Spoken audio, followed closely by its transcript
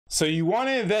So you want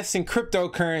to invest in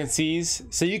cryptocurrencies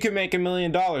so you can make $1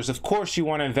 million. Of course you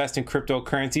want to invest in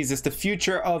cryptocurrencies. It's the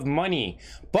future of money.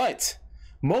 But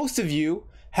most of you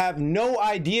have no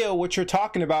idea what you're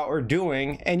talking about or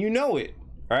doing, and you know it,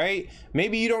 right?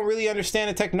 Maybe you don't really understand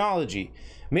the technology.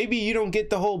 Maybe you don't get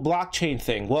the whole blockchain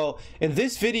thing. Well, in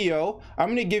this video, I'm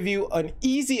going to give you an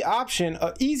easy option,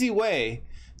 an easy way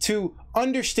to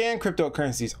understand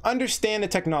cryptocurrencies, understand the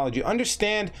technology,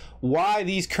 understand why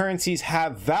these currencies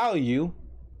have value,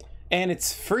 and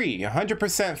it's free,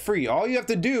 100% free. All you have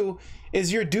to do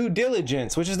is your due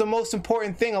diligence, which is the most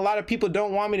important thing. A lot of people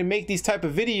don't want me to make these type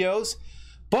of videos,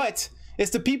 but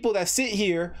it's the people that sit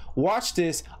here, watch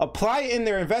this, apply it in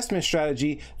their investment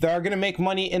strategy that are gonna make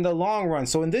money in the long run.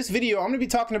 So in this video, I'm gonna be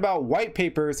talking about white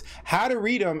papers, how to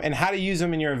read them, and how to use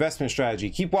them in your investment strategy.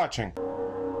 Keep watching.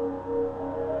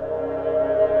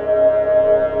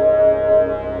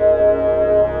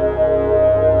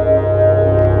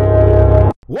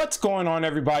 What's going on,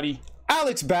 everybody?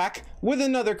 Alex back with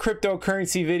another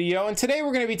cryptocurrency video, and today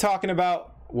we're going to be talking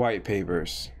about white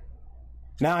papers.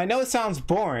 Now, I know it sounds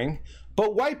boring,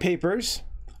 but white papers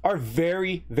are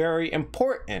very, very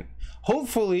important.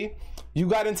 Hopefully, you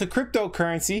got into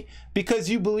cryptocurrency because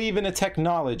you believe in the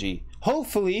technology.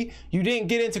 Hopefully, you didn't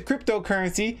get into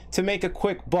cryptocurrency to make a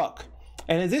quick buck.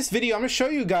 And in this video, I'm going to show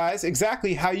you guys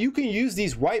exactly how you can use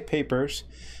these white papers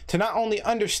to not only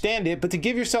understand it, but to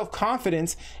give yourself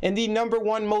confidence in the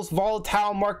 #1 most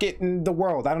volatile market in the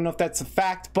world. I don't know if that's a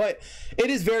fact, but it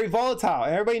is very volatile,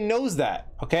 and everybody knows that,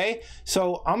 okay?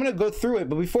 So I'm gonna go through it,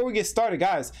 but before we get started,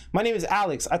 guys, my name is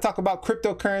Alex. I talk about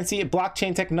cryptocurrency,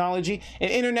 blockchain technology, and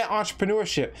internet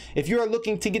entrepreneurship. If you are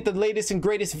looking to get the latest and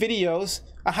greatest videos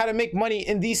on how to make money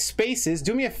in these spaces,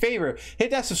 do me a favor, hit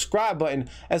that subscribe button,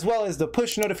 as well as the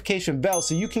push notification bell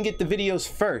so you can get the videos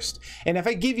first. And if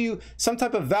I give you some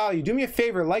type of value, do me a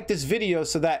favor, like this video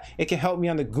so that it can help me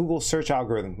on the Google search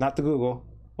algorithm. Not the Google,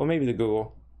 well, maybe the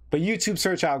Google, but YouTube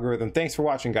search algorithm. Thanks for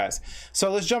watching, guys.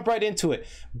 So let's jump right into it.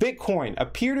 Bitcoin, a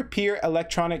peer-to-peer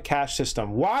electronic cash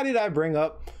system. Why did I bring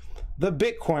up the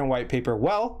Bitcoin white paper?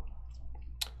 Well,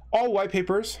 all white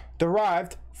papers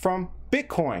derived from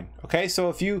Bitcoin. Okay, so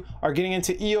if you are getting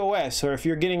into EOS or if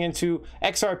you're getting into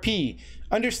XRP,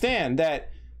 understand that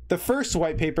the first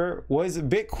white paper was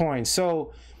Bitcoin.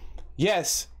 So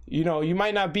yes, you know, you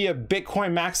might not be a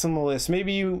Bitcoin maximalist.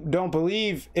 Maybe you don't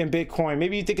believe in Bitcoin.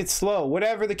 Maybe you think it's slow.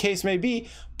 Whatever the case may be,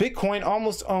 Bitcoin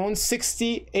almost owns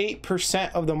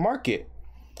 68% of the market.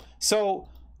 So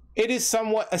it is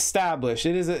somewhat established.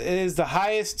 It is the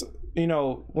highest, you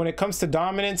know, when it comes to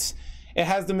dominance. It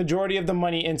has the majority of the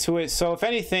money into it. So if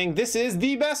anything, this is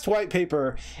the best white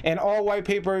paper, and all white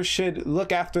papers should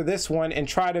look after this one and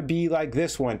try to be like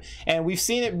this one. And we've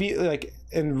seen it be like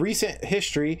in recent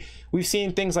history, we've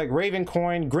seen things like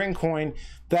Ravencoin, Grincoin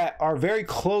that are very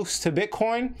close to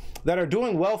Bitcoin that are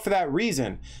doing well for that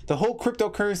reason. The whole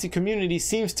cryptocurrency community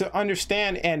seems to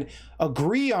understand and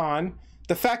agree on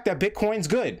the fact that Bitcoin's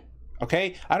good.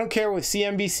 Okay, I don't care what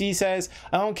CNBC says.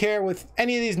 I don't care with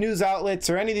any of these news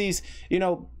outlets or any of these, you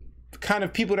know, kind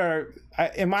of people that are,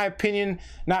 in my opinion,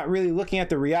 not really looking at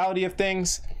the reality of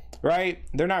things, right?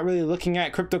 They're not really looking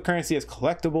at cryptocurrency as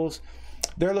collectibles.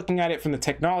 They're looking at it from the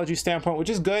technology standpoint,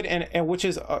 which is good and which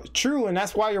is true, and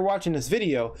that's why you're watching this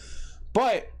video.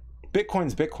 But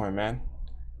Bitcoin's Bitcoin, man.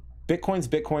 Bitcoin's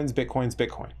Bitcoin. Bitcoin's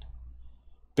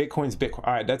Bitcoin.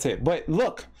 All right, that's it. But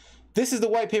look, this is the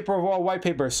white paper of all white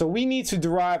papers. So we need to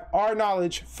derive our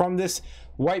knowledge from this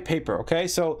white paper, okay?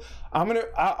 So I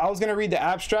was gonna read the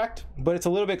abstract, but it's a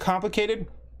little bit complicated.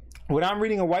 When I'm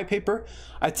reading a white paper,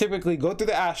 I typically go through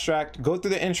the abstract, go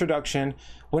through the introduction.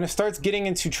 When it starts getting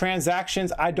into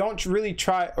transactions, I don't really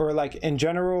try, or like in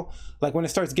general, like when it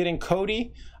starts getting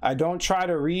codey, I don't try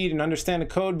to read and understand the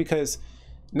code, because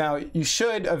now you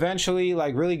should eventually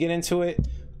like really get into it,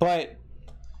 but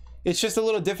it's just a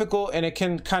little difficult, and it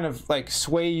can kind of like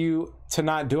sway you to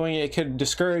not doing it. It could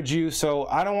discourage you. So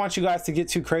I don't want you guys to get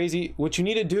too crazy. What you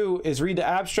need to do is read the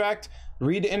abstract,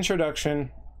 read the introduction,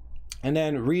 and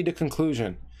then read the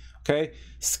conclusion. Okay,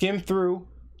 skim through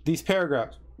these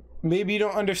paragraphs. Maybe you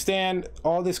don't understand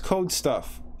all this code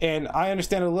stuff, and I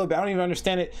understand it a little bit. I don't even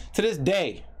understand it to this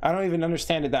day. I don't even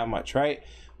understand it that much, right?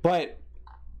 But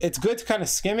it's good to kind of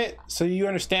skim it so you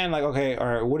understand, like, okay, all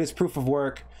right, what is proof of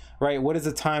work, right? What is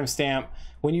the timestamp?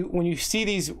 When you see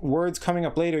these words coming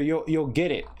up later, you'll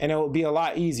get it, and it will be a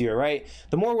lot easier, right?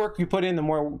 The more work you put in, the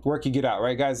more work you get out,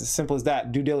 right, guys? As simple as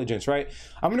that. Due diligence, right?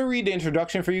 I'm gonna read the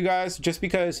introduction for you guys, just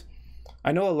because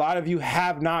I know a lot of you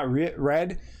have not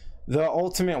read the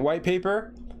ultimate white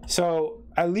paper, so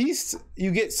at least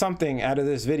you get something out of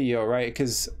this video, right?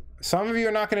 Because some of you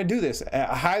are not going to do this.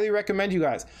 I highly recommend you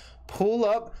guys pull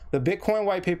up the Bitcoin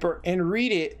white paper and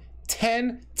read it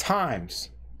 10 times.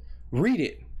 Read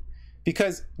it,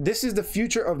 because this is the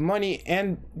future of money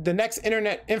and the next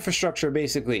internet infrastructure,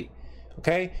 basically.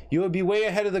 Okay, you would be way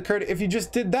ahead of the curve if you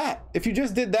just did that. If you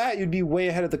just did that, you'd be way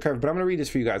ahead of the curve. But I'm going to read this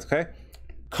for you guys, okay?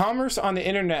 Commerce on the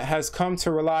internet has come to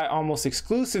rely almost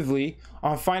exclusively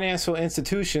on financial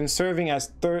institutions serving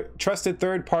as trusted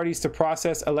third parties to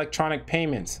process electronic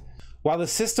payments. While the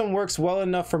system works well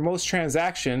enough for most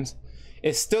transactions,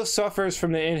 it still suffers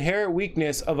from the inherent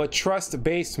weakness of a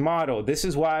trust-based model. This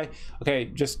is why, okay,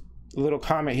 just a little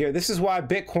comment here. This is why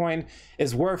Bitcoin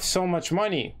is worth so much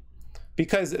money,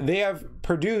 because they have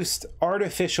produced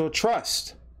artificial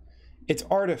trust. It's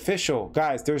artificial,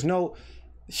 guys. There's no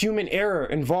human error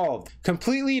involved.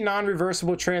 Completely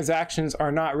non-reversible transactions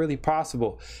are not really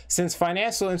possible, since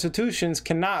financial institutions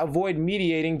cannot avoid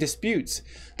mediating disputes.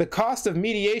 The cost of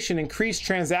mediation increased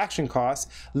transaction costs,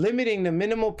 limiting the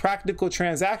minimal practical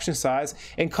transaction size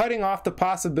and cutting off the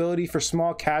possibility for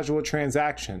small casual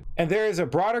transaction. And there is a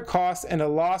broader cost and a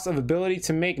loss of ability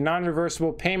to make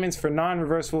non-reversible payments for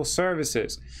non-reversible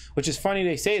services, which is funny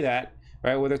they say that,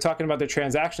 right, where they're talking about the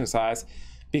transaction size,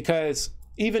 because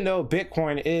even though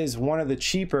Bitcoin is one of the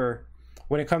cheaper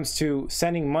when it comes to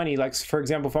sending money, like for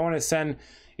example, if I want to send,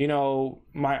 you know,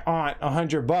 my aunt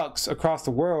 $100 across the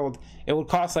world, it would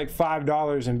cost like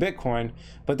 $5 in Bitcoin.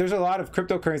 But there's a lot of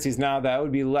cryptocurrencies now that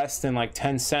would be less than like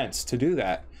 10 cents to do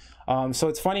that. So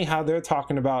it's funny how they're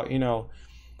talking about, you know,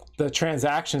 the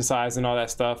transaction size and all that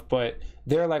stuff, but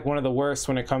they're like one of the worst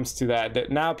when it comes to that.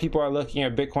 That now people are looking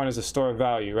at Bitcoin as a store of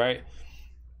value, right?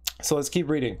 So let's keep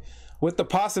reading. With the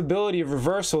possibility of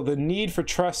reversal, the need for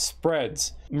trust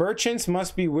spreads. Merchants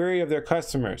must be wary of their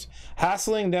customers,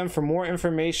 hassling them for more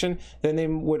information than they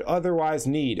would otherwise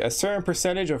need. A certain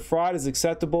percentage of fraud is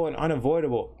acceptable and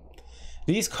unavoidable.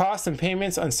 These costs and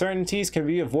payments uncertainties can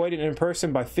be avoided in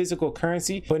person by physical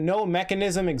currency, but no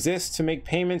mechanism exists to make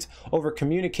payments over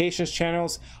communications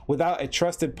channels without a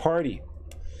trusted party.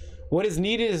 What is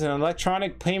needed is an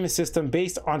electronic payment system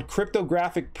based on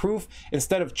cryptographic proof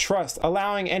instead of trust,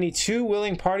 allowing any two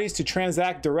willing parties to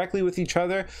transact directly with each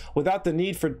other without the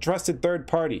need for trusted third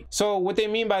party. So what they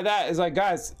mean by that is, like,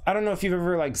 guys, I don't know if you've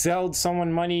ever like Zelled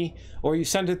someone money, or you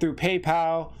sent it through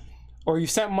PayPal, or you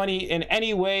sent money in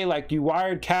any way, like you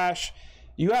wired cash.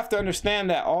 You have to understand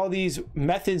that all these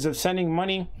methods of sending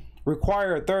money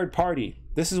require a third party.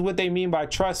 This is what they mean by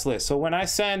trustless. So when I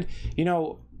send, you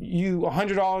know, you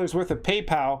 $100 worth of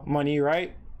PayPal money,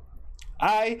 right?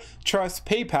 I trust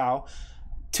PayPal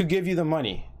to give you the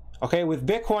money. Okay, with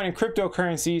Bitcoin and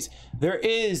cryptocurrencies, there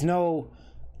is no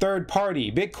third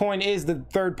party. Bitcoin is the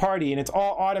third party, and it's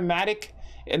all automatic,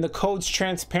 and the code's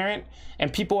transparent,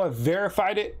 and people have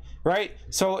verified it, right?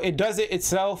 So it does it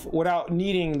itself without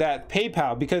needing that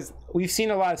PayPal, because we've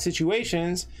seen a lot of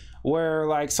situations where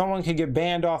like someone can get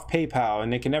banned off PayPal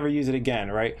and they can never use it again,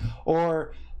 right?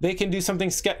 Or they can do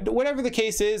something, whatever the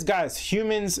case is, guys,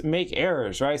 humans make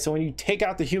errors, right? So when you take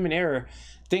out the human error,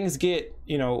 things get,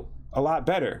 you know, a lot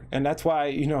better. And that's why,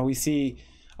 you know, we see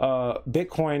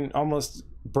Bitcoin almost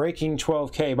breaking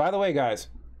 12K. By the way, guys,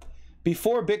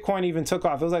 before Bitcoin even took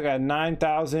off, it was like at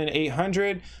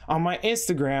 9,800. On my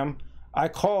Instagram, I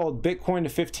called Bitcoin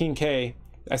to 15K.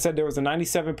 I said there was a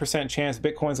 97% chance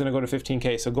Bitcoin's going to go to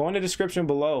 15K. So go in the description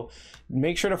below.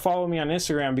 Make sure to follow me on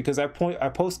Instagram, because I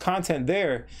post content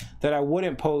there that I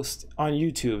wouldn't post on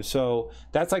YouTube. So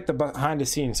that's like the behind the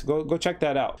scenes. Go check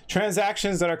that out.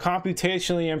 Transactions that are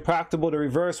computationally impractical to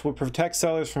reverse will protect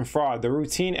sellers from fraud. The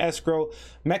routine escrow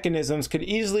mechanisms could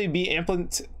easily be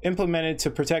implemented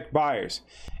to protect buyers.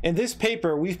 In this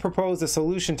paper, we've proposed a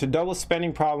solution to double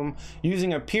spending problem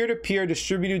using a peer-to-peer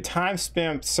distributed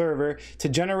timestamp server to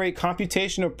generate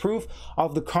computational proof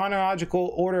of the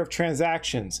chronological order of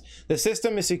transactions. The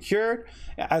system is secured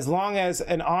as long as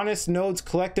honest nodes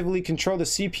collectively control the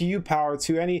CPU power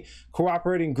to any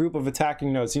cooperating group of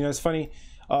attacking nodes. You know, it's funny,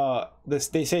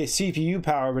 they say CPU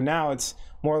power, but now it's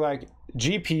more like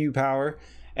GPU power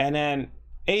and then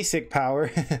ASIC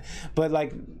power. But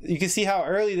like, you can see how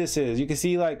early this is. You can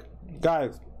see, like,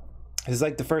 guys, it's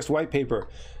like the first white paper.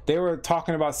 They were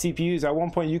talking about CPUs. At one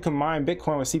point, you can mine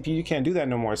Bitcoin with CPU. You can't do that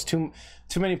no more. It's too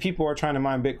many people are trying to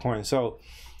mine Bitcoin. So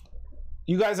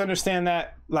you guys understand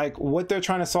that, like, what they're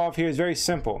trying to solve here is very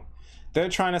simple. They're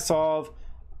trying to solve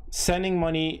sending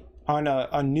money on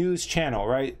a news channel,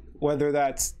 right? Whether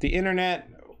that's the internet,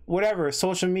 whatever,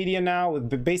 social media now with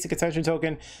the basic attention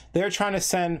token. They're trying to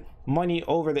send money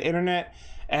over the internet,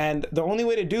 And the only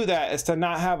way to do that is to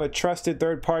not have a trusted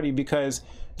third party, because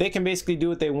they can basically do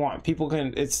what they want. People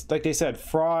can, it's like they said,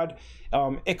 fraud.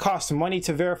 It costs money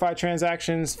to verify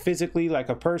transactions physically, like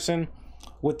a person.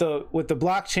 With the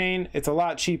blockchain, it's a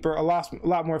lot cheaper, a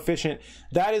lot more efficient.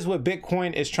 That is what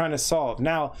Bitcoin is trying to solve.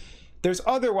 Now, there's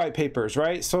other white papers,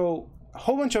 right? So a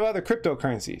whole bunch of other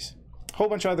cryptocurrencies.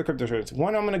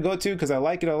 One I'm going to go to because I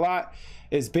like it a lot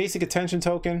is Basic Attention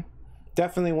Token.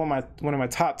 Definitely one of my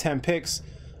top 10 picks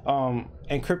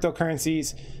in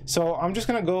cryptocurrencies. So I'm just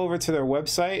going to go over to their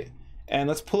website and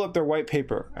let's pull up their white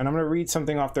paper. And I'm going to read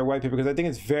something off their white paper because I think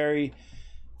it's very,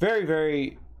 very,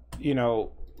 very, you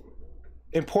know,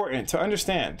 important to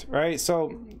understand, right?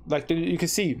 So like you can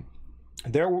see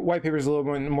their white paper is a little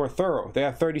bit more thorough. They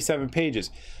have 37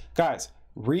 pages. Guys,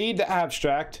 read the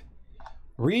abstract,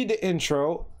 read the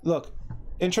intro. Look,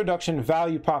 introduction,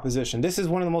 value proposition. This is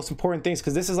one of the most important things,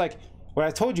 because this is like what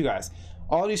I told you guys.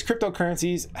 All these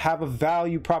cryptocurrencies have a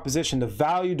value proposition. The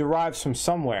value derives from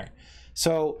somewhere.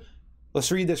 So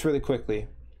let's read this really quickly.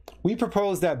 We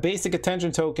propose that Basic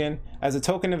Attention Token as a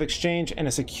token of exchange and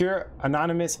a secure,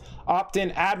 anonymous,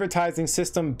 opt-in advertising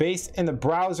system based in the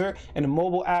browser and a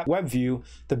mobile app web view.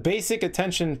 The Basic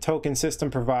Attention Token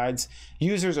system provides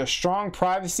users a strong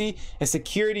privacy and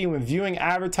security when viewing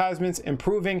advertisements,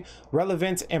 improving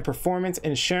relevance and performance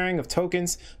and sharing of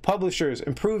tokens. Publishers,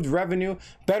 improved revenue,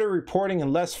 better reporting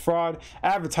and less fraud.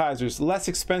 Advertisers, less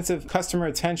expensive customer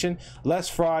attention, less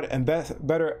fraud, and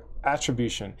better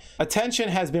attribution. Attention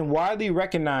has been widely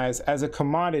recognized as a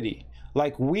commodity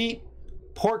like wheat,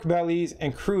 pork bellies,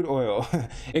 and crude oil.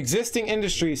 Existing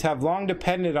industries have long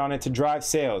depended on it to drive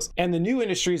sales, and the new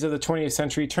industries of the 20th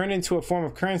century turned into a form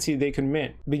of currency they could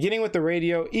mint. Beginning with the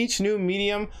radio, each new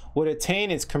medium would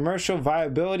attain its commercial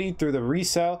viability through the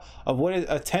resale of what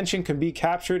attention can be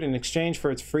captured in exchange for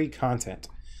its free content.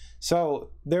 So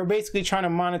they're basically trying to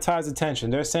monetize attention.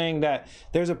 They're saying that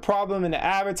there's a problem in the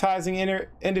advertising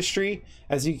industry,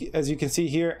 as you can see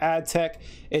here, ad tech.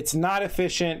 It's not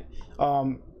efficient.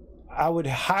 I would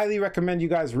highly recommend you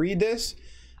guys read this.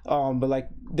 But like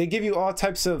they give you all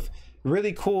types of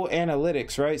really cool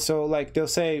analytics, right? So like they'll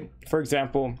say, for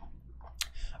example,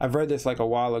 I've read this like a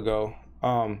while ago.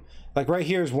 Like right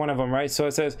here is one of them, right? So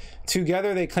it says,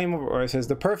 together they claim, or it says,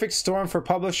 the perfect storm for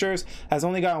publishers has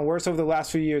only gotten worse over the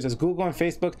last few years as Google and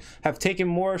Facebook have taken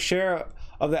more share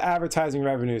of the advertising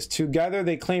revenues. Together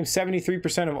they claim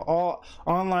 73% of all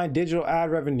online digital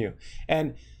ad revenue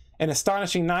and an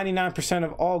astonishing 99%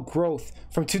 of all growth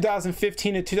from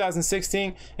 2015 to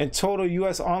 2016 in total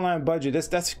US online budget.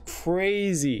 That's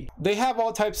crazy. They have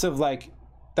all types of like,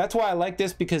 that's why I like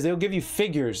this, because they'll give you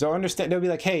figures. They'll understand. They'll be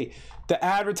like, hey, the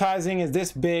advertising is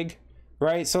this big,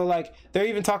 right? So like they're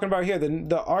even talking about here,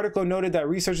 the article noted that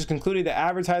researchers concluded that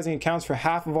advertising accounts for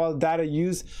half of all the data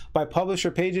used by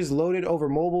publisher pages loaded over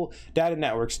mobile data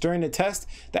networks. During the test,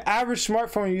 the average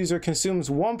smartphone user consumes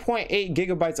 1.8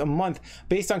 gigabytes a month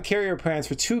based on carrier plans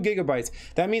for 2 gigabytes.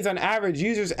 That means on average,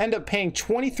 users end up paying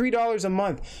 $23 a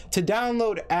month to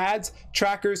download ads,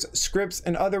 trackers, scripts,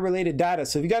 and other related data.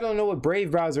 So if you guys don't know what Brave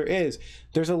browser is,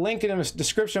 there's a link in the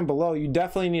description below. You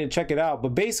definitely need to check it out.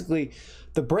 But basically,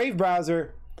 the Brave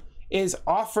browser is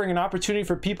offering an opportunity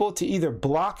for people to either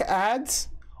block ads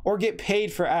or get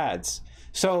paid for ads.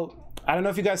 So I don't know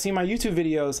if you guys see my YouTube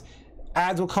videos,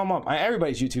 ads will come up on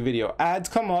everybody's YouTube video. Ads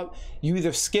come up, you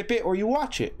either skip it or you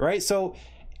watch it, right? So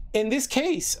in this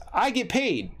case, I get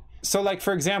paid. So like,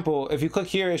 for example, if you click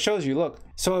here, it shows you, look,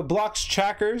 so it blocks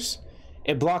trackers,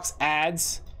 it blocks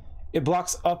ads, it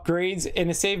blocks upgrades, and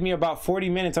it saved me about 40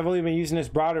 minutes. I've only been using this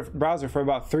browser for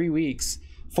about 3 weeks.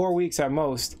 4 weeks at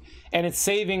most, and it's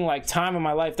saving like time in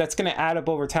my life. That's going to add up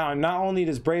over time. Not only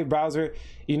does Brave browser,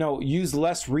 you know, use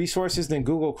less resources than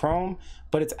Google Chrome,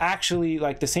 but it's actually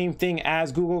like the same thing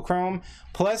as Google Chrome.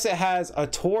 Plus it has a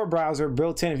Tor browser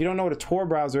built in. If you don't know what a Tor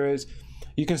browser is,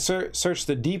 you can search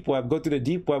the deep web, go through the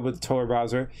deep web with the Tor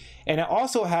browser. And it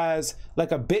also has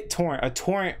like a BitTorrent, a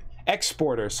torrent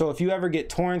exporter. So if you ever get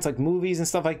torrents like movies and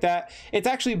stuff like that, it's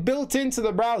actually built into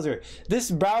the browser. This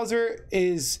browser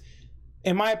is,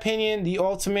 in my opinion, the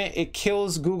ultimate. It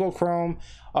kills Google Chrome.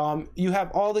 You have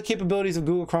all the capabilities of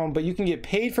Google Chrome, but you can get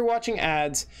paid for watching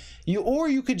ads. Or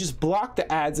you could just block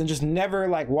the ads and just never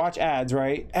like watch ads,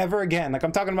 right? Ever again. Like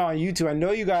I'm talking about on YouTube. I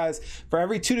know you guys, for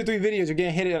every 2 to 3 videos, you're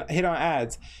getting hit on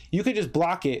ads. You could just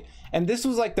block it. And this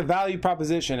was like the value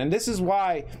proposition. And this is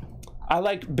why I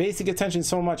like Basic Attention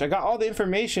so much. I got all the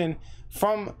information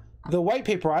from the white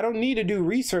paper. I don't need to do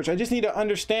research. I just need to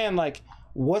understand like,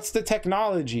 what's the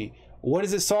technology? What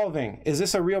is it solving? Is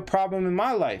this a real problem in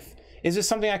my life? Is this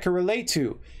something I can relate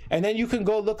to? And then you can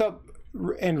go look up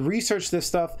and research this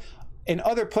stuff in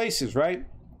other places, right?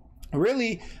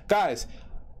 really, guys,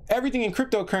 everything in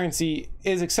cryptocurrency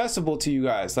is accessible to you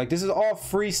guys. Like, this is all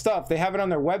free stuff. They have it on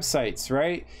their websites,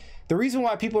 right? The reason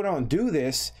why people don't do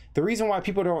this, the reason why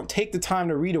people don't take the time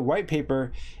to read a white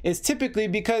paper is typically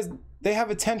because they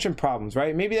have attention problems,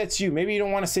 right? Maybe that's you. Maybe you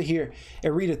don't want to sit here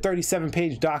and read a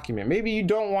 37-page document. Maybe you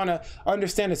don't want to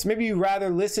understand this. Maybe you rather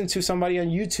listen to somebody on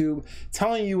YouTube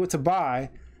telling you what to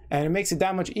buy, and it makes it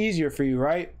that much easier for you,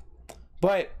 right?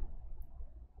 But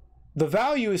the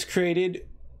value is created,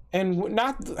 and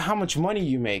not how much money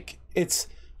you make. It's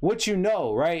what you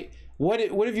know, right? What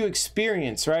have you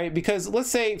experienced, right? Because let's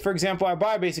say, for example, I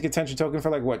buy a basic attention token for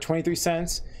like what, 23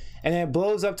 cents, and then it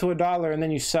blows up to $1, and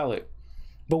then you sell it.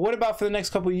 But what about for the next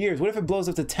couple of years? What if it blows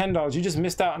up to $10? You just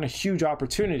missed out on a huge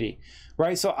opportunity,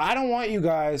 right? So I don't want you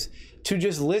guys to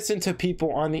just listen to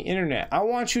people on the internet. I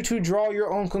want you to draw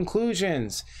your own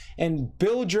conclusions and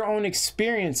build your own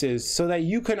experiences so that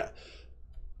you can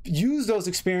use those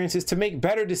experiences to make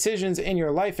better decisions in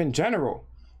your life in general,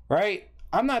 right?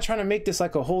 I'm not trying to make this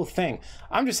like a whole thing.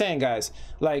 I'm just saying, guys,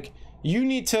 like, you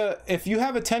need to, if you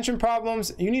have attention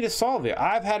problems, you need to solve it.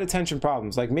 I've had attention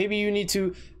problems. Like, maybe you need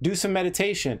to do some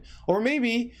meditation, or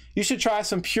maybe you should try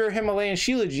some pure Himalayan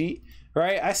Shilajit,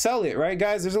 right? I sell it, right,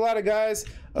 guys? There's a lot of guys,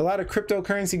 a lot of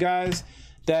cryptocurrency guys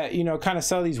that, you know, kind of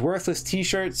sell these worthless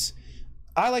t-shirts.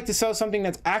 I like to sell something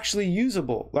that's actually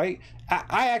usable. Like,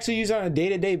 I actually use it on a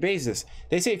day-to-day basis.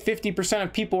 They say 50%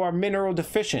 of people are mineral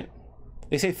deficient.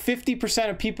 They say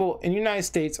 50% of people in the United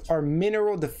States are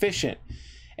mineral deficient.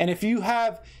 And if you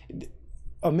have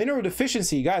a mineral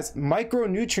deficiency, guys,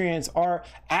 micronutrients are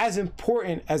as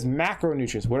important as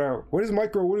macronutrients. What is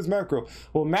micro? What is macro?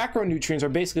 Well, macronutrients are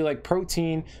basically like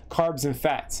protein, carbs, and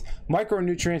fats.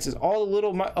 Micronutrients is all the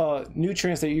little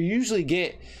nutrients that you usually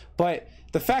get. But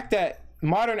the fact that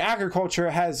modern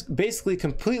agriculture has basically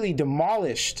completely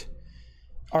demolished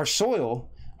our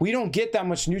soil, we don't get that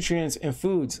much nutrients in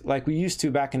foods like we used to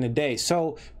back in the day.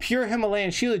 So pure Himalayan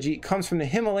Shilajit comes from the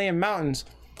Himalayan mountains,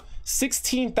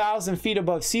 16,000 feet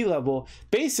above sea level.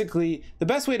 Basically, the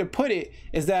best way to put it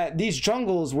is that these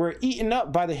jungles were eaten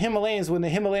up by the Himalayas when the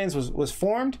Himalayas was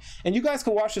formed. And you guys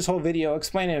can watch this whole video,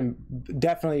 explain it in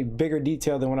definitely bigger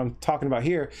detail than what I'm talking about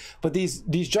here. But these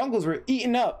jungles were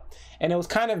eaten up, and it was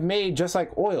kind of made just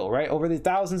like oil, right? Over the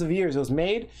thousands of years it was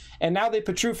made, and now they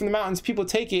protrude from the mountains. People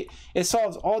take it. It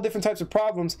solves all different types of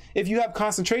problems. If you have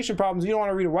concentration problems, you don't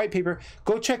want to read a white paper,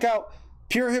 go check out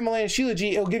pure Himalayan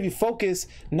Shilajit. It'll give you focus,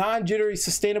 non-jittery,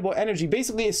 sustainable energy.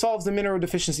 Basically, it solves the mineral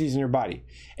deficiencies in your body.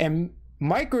 And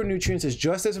micronutrients is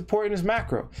just as important as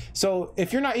macro. So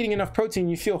if you're not eating enough protein,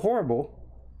 you feel horrible.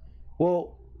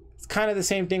 Well, it's kind of the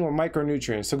same thing with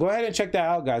micronutrients. So go ahead and check that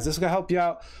out, guys. This is gonna help you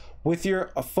out with your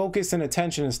focus and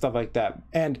attention and stuff like that.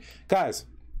 And guys,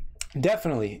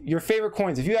 definitely your favorite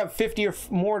coins. If you have $50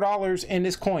 or more in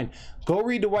this coin, go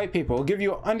read the white paper. It'll give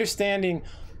you an understanding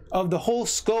of the whole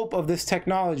scope of this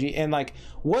technology and like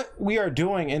what we are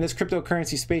doing in this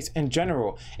cryptocurrency space in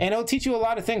general. And it'll teach you a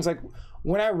lot of things. Like,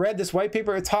 when I read this white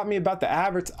paper, it taught me about the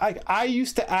I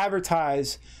used to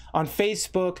advertise on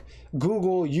Facebook,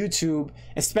 Google, YouTube,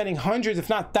 and spending hundreds, if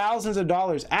not thousands of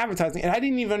dollars advertising, and I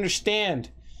didn't even understand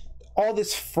all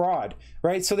this fraud,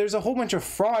 right? So there's a whole bunch of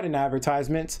fraud in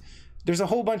advertisements. There's a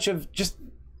whole bunch of just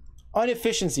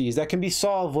inefficiencies that can be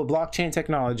solved with blockchain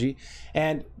technology,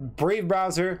 and Brave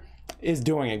Browser is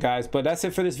doing it, guys. But that's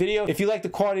it for this video. If you like the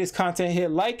quality of this content,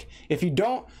 hit like. If you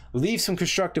don't, leave some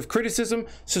constructive criticism.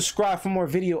 Subscribe for more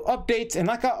video updates, and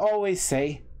like I always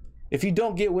say, if you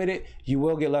don't get with it, you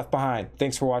will get left behind.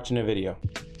 Thanks for watching the video.